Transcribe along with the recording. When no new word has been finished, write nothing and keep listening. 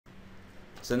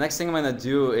So the next thing I'm going to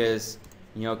do is,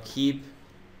 keep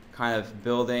kind of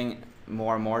building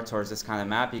more and more towards this kind of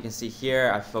map. You can see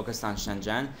here I focused on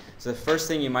Shenzhen. So the first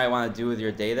thing you might want to do with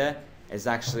your data is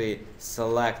actually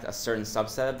select a certain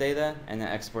subset of data and then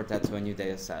export that to a new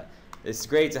data set. It's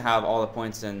great to have all the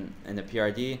points in the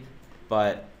PRD,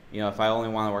 but if I only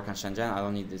want to work on Shenzhen, I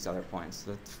don't need these other points.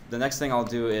 The next thing I'll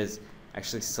do is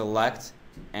actually select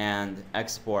and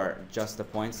export just the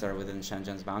points that are within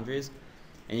Shenzhen's boundaries.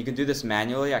 And you can do this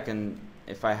manually.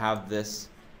 If I have this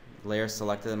layer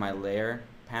selected in my layer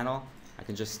panel, I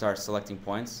can just start selecting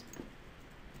points.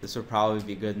 This would probably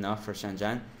be good enough for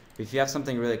Shenzhen. But if you have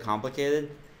something really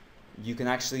complicated, you can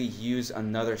actually use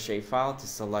another shapefile to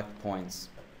select points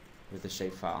with the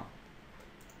shapefile.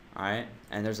 Alright,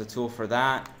 and there's a tool for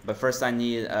that. But first I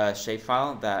need a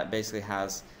shapefile that basically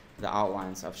has the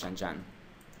outlines of Shenzhen.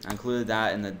 I included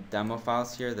that in the demo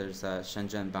files here. There's a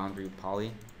Shenzhen boundary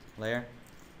poly layer.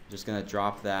 I'm just going to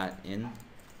drop that in.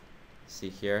 See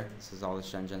here, this is all the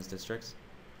Shenzhen's districts.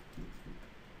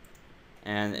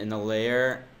 And in the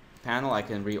layer panel, I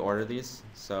can reorder these.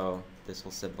 So this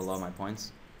will sit below my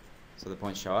points. So the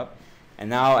points show up. And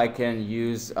now I can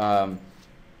use a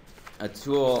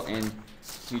tool in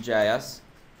QGIS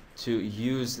to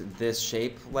use this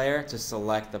shape layer to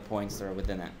select the points that are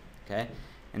within it. Okay?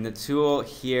 And the tool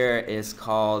here is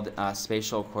called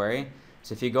Spatial Query.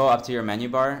 So if you go up to your menu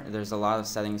bar, there's a lot of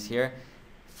settings here.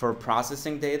 For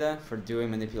processing data, for doing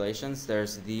manipulations,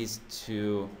 there's these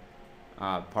two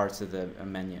parts of the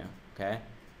menu. Okay?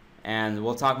 And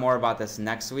we'll talk more about this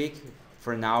next week.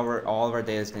 For now, all of our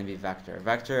data is going to be vector.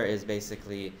 Vector is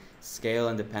basically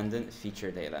scale-independent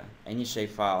feature data. Any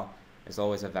shapefile is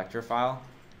always a vector file.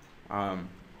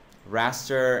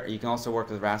 Raster, you can also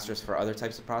work with rasters for other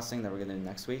types of processing that we're going to do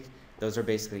next week. Those are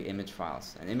basically image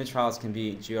files. And image files can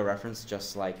be georeferenced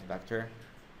just like vector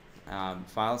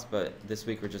files, but this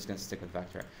week we're just going to stick with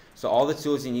vector. So all the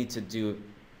tools you need to do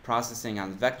processing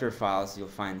on vector files you'll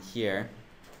find here.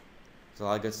 There's a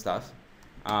lot of good stuff.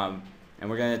 And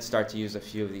we're going to start to use a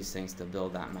few of these things to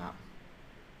build that map.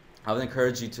 I would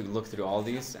encourage you to look through all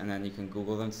these, and then you can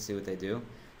Google them to see what they do.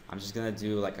 I'm just going to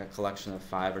do like a collection of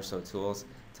 5 or so tools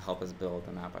to help us build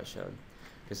the map I showed.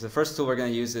 Okay, so the first tool we're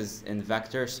going to use is in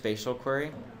vector spatial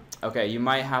query. Okay, you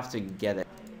might have to get it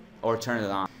or turn it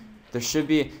on. There should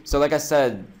be, so like I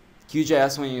said,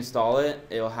 QGIS, when you install it,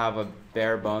 it'll have a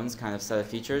bare bones kind of set of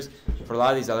features. For a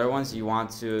lot of these other ones, you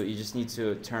just need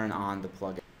to turn on the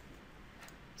plugin.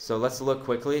 So let's look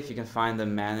quickly if you can find the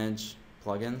manage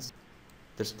plugins.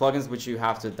 There's plugins which you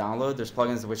have to download. There's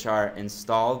plugins which are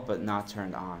installed but not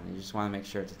turned on. You just want to make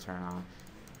sure to turn on.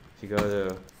 If you go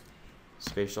to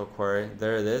spatial query,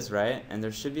 there it is, right? And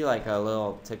there should be like a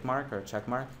little tick mark or check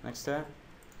mark next to it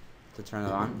to turn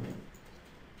it on.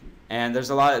 And there's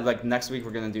a lot, like next week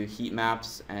we're going to do heat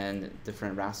maps and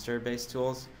different raster-based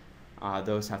tools.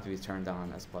 Those have to be turned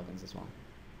on as plugins as well.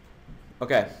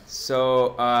 Okay,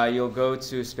 so you'll go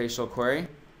to spatial query.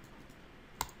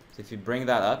 So if you bring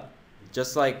that up,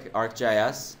 just like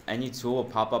ArcGIS, any tool will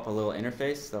pop up a little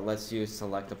interface that lets you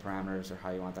select the parameters or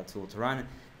how you want that tool to run.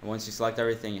 And once you select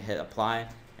everything, you hit apply,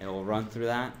 and it will run through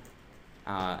that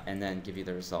and then give you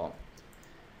the result.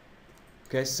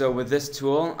 Okay, so with this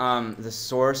tool, the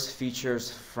source features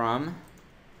from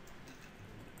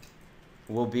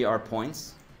will be our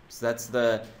points. So that's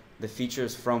the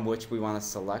features from which we want to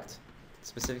select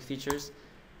specific features.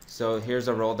 So here's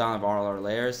a roll down of all our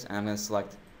layers, and I'm going to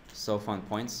select SoFun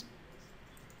points.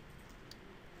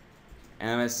 And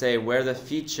I'm going to say where the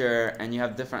feature, and you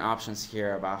have different options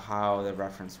here about how the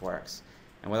reference works.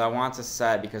 And what I want to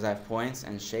set, because I have points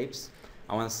and shapes,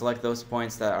 I want to select those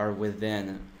points that are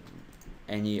within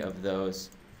any of those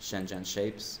Shenzhen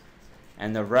shapes.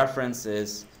 And the reference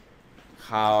is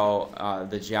how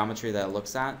the geometry that it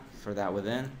looks at for that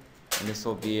within. And this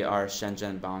will be our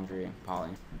Shenzhen boundary poly.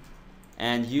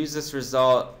 And use this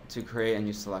result to create a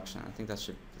new selection. I think that's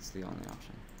the only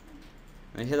option.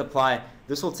 When you hit apply,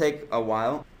 this will take a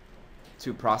while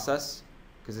to process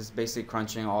because it's basically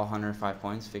crunching all 105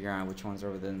 points, figuring out which ones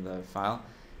are within the file.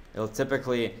 It'll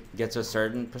typically get to a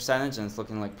certain percentage and it's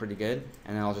looking like pretty good,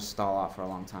 and then it'll just stall out for a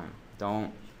long time.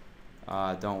 Don't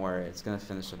worry, it's gonna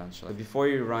finish eventually. But before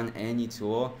you run any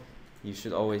tool, you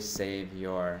should always save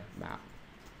your map.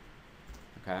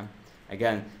 Okay?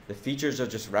 Again, the features are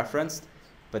just referenced,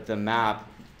 but the map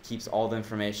keeps all the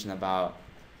information about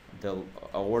the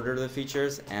order of the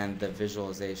features and the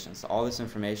visualization. So all this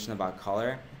information about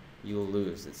color, you will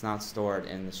lose. It's not stored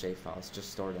in the shapefile, it's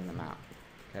just stored in the map.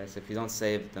 Okay, so if you don't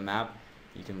save the map,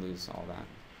 you can lose all that.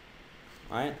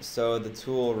 Alright, so the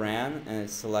tool ran and it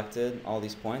selected all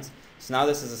these points. So now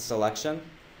this is a selection.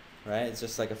 right? It's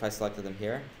just like if I selected them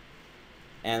here.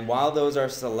 And while those are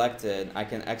selected, I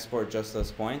can export just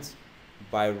those points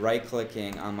by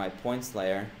right-clicking on my points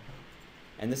layer.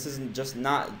 And this isn't just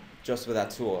not just with that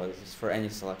tool, it's for any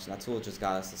selection. That tool just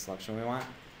got us the selection we want.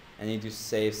 And you do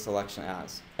save selection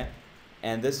as. Okay?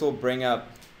 And this will bring up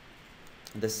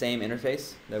the same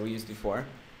interface that we used before.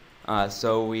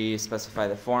 So we specify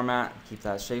the format, keep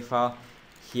that as shapefile.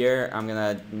 Here, I'm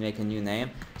going to make a new name.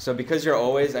 So because you're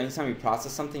always, anytime you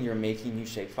process something, you're making new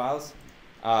shapefiles.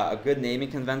 A good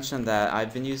naming convention that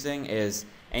I've been using is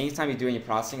anytime you do any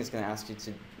processing, it's going to ask you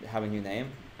to have a new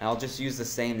name. And I'll just use the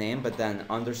same name, but then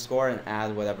underscore and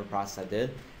add whatever process I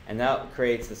did. And that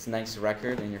creates this nice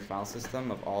record in your file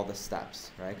system of all the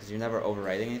steps, right? Because you're never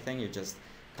overwriting anything, you're just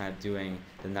kind of doing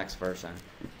the next version.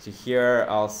 So here,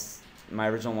 my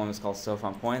original one was called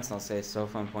SOFON points, and I'll say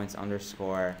SOFON points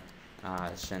underscore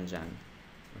Shenzhen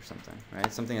or something,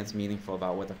 right? Something that's meaningful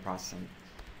about what the processing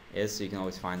is, so you can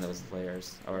always find those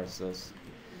layers or those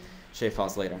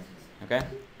shapefiles later, okay?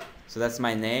 So that's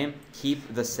my name.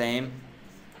 Keep the same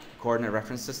coordinate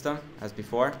reference system as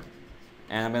before,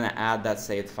 and I'm going to add that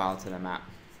saved file to the map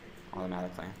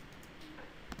automatically.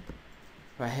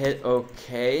 If I hit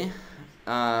OK,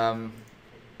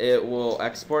 it will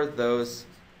export those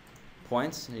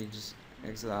points. You just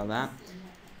exit out of that.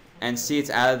 And see it's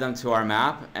added them to our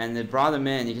map, and it brought them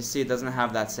in. You can see it doesn't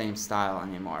have that same style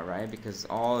anymore, right? Because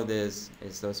all it is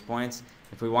those points.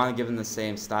 If we want to give them the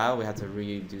same style, we have to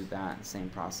redo that same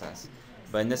process.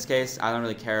 But in this case, I don't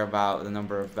really care about the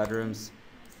number of bedrooms,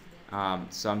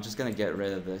 so I'm just going to get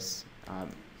rid of this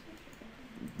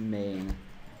main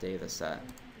data set.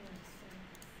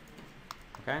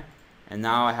 Okay? And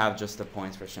now I have just the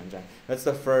points for Shenzhen. That's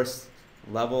the first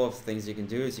level of things you can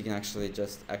do, is you can actually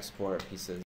just export pieces.